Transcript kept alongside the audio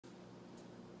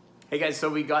Hey guys, so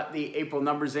we got the April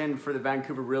numbers in for the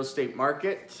Vancouver real estate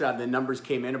market. The numbers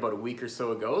came in about a week or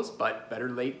so ago, but better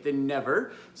late than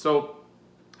never. So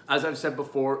as I've said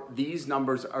before, these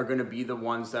numbers are going to be the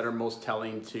ones that are most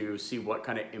telling to see what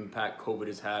kind of impact COVID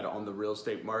has had on the real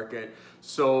estate market.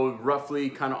 So roughly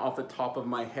kind of off the top of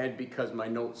my head, because my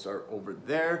notes are over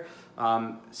there,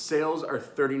 sales are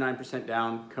 39%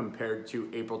 down compared to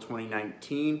April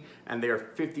 2019, and they are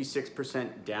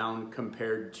 56% down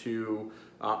compared to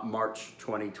March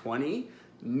 2020.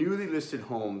 Newly listed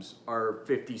homes are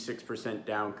 56%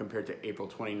 down compared to April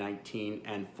 2019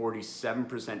 and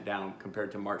 47% down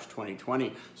compared to March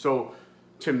 2020. So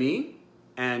to me,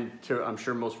 and to I'm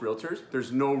sure most realtors,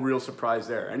 there's no real surprise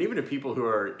there. And even to people who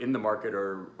are in the market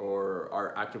or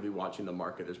are actively watching the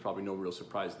market, there's probably no real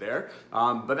surprise there.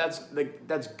 But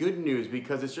that's good news,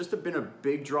 because it's just been a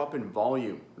big drop in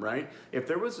volume, right? If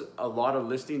there was a lot of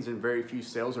listings and very few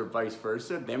sales, or vice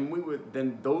versa,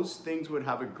 then those things would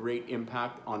have a great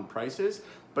impact on prices.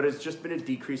 But it's just been a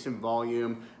decrease in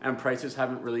volume, and prices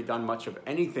haven't really done much of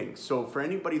anything. So for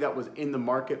anybody that was in the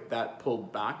market that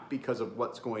pulled back because of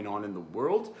what's going on in the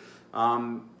world,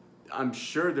 I'm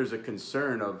sure there's a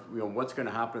concern of what's going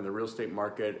to happen in the real estate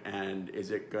market, and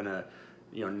is it going to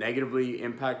negatively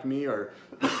impact me, or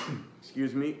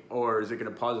excuse me, or is it going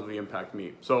to positively impact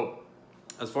me? So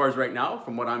as far as right now,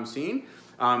 from what I'm seeing,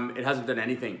 it hasn't done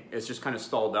anything. It's just kind of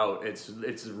stalled out. It's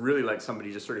really like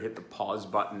somebody just sort of hit the pause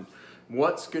button.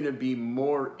 What's going to be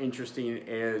more interesting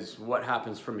is what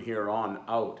happens from here on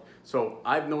out. So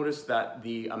I've noticed that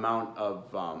the amount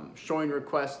of showing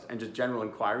requests and just general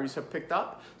inquiries have picked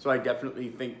up. So I definitely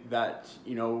think that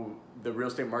the real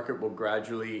estate market will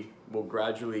gradually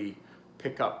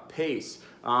pick up pace.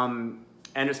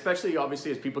 And especially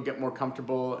obviously as people get more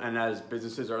comfortable and as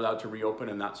businesses are allowed to reopen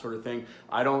and that sort of thing.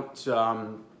 I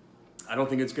don't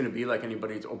think it's going to be like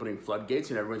anybody's opening floodgates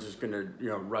and everyone's just going to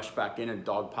rush back in and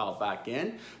dogpile back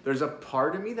in. There's a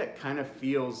part of me that kind of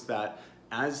feels that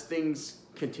as things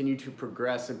continue to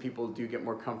progress and people do get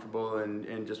more comfortable,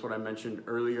 and just what I mentioned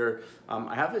earlier,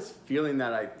 I have this feeling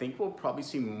that I think we'll probably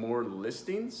see more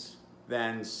listings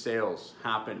than sales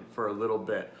happen for a little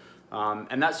bit.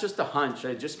 And that's just a hunch.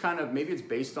 I just kind of, maybe it's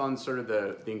based on sort of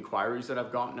the inquiries that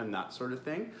I've gotten and that sort of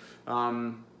thing.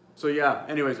 So yeah,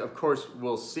 anyways, of course,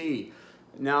 we'll see.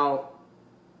 Now,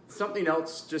 something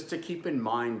else just to keep in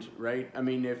mind, right? I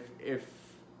mean, if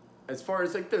as far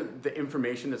as like the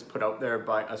information that's put out there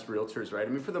by us realtors, right? I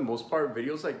mean, for the most part,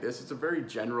 videos like this, it's a very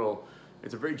general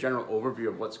overview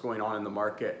of what's going on in the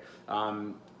market.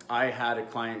 I had a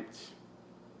client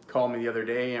call me the other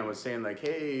day and was saying like,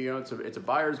 hey, it's a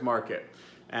buyer's market.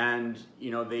 And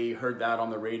they heard that on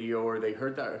the radio, or they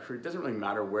heard that, it doesn't really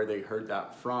matter where they heard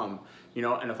that from,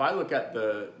 and if I look at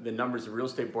the numbers the real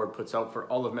estate board puts out for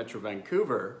all of Metro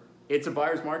Vancouver, it's a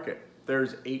buyer's market.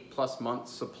 There's 8+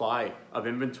 months supply of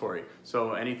inventory.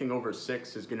 So anything over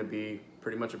 6 is gonna be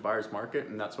pretty much a buyer's market,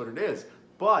 and that's what it is.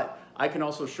 But I can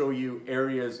also show you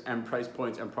areas and price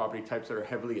points and property types that are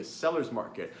heavily a seller's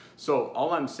market. So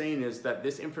all I'm saying is that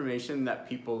this information that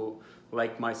people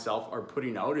like myself are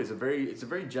putting out is it's a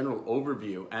very general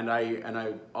overview. And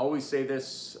I always say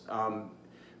this,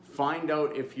 find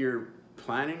out if you're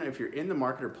in the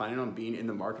market or planning on being in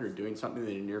the market or doing something in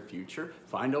the near future,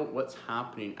 find out what's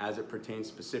happening as it pertains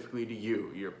specifically to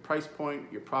you, your price point,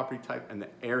 your property type, and the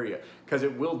area, because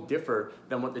it will differ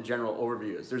than what the general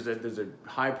overview is. There's a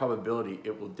high probability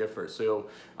it will differ. So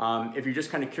if you're just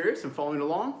kind of curious and following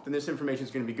along, then this information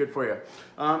is going to be good for you.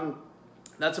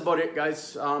 That's about it,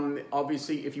 guys.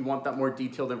 Obviously, if you want that more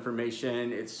detailed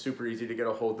information, it's super easy to get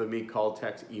a hold of me. Call,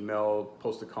 text, email,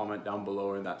 post a comment down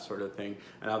below, and that sort of thing.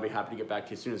 And I'll be happy to get back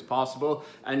to you as soon as possible.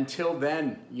 Until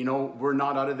then, we're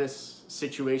not out of this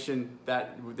situation,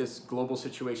 this global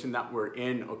situation that we're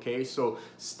in, okay? So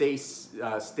stay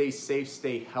safe,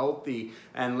 stay healthy,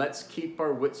 and let's keep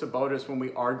our wits about us when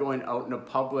we are going out in the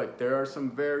public. There are some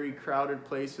very crowded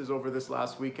places over this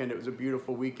last weekend. It was a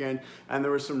beautiful weekend, and there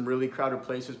were some really crowded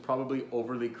places, probably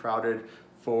overly crowded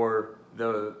for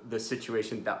the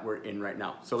situation that we're in right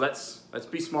now. So let's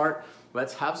be smart.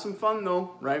 Let's have some fun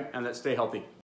though, right? And let's stay healthy.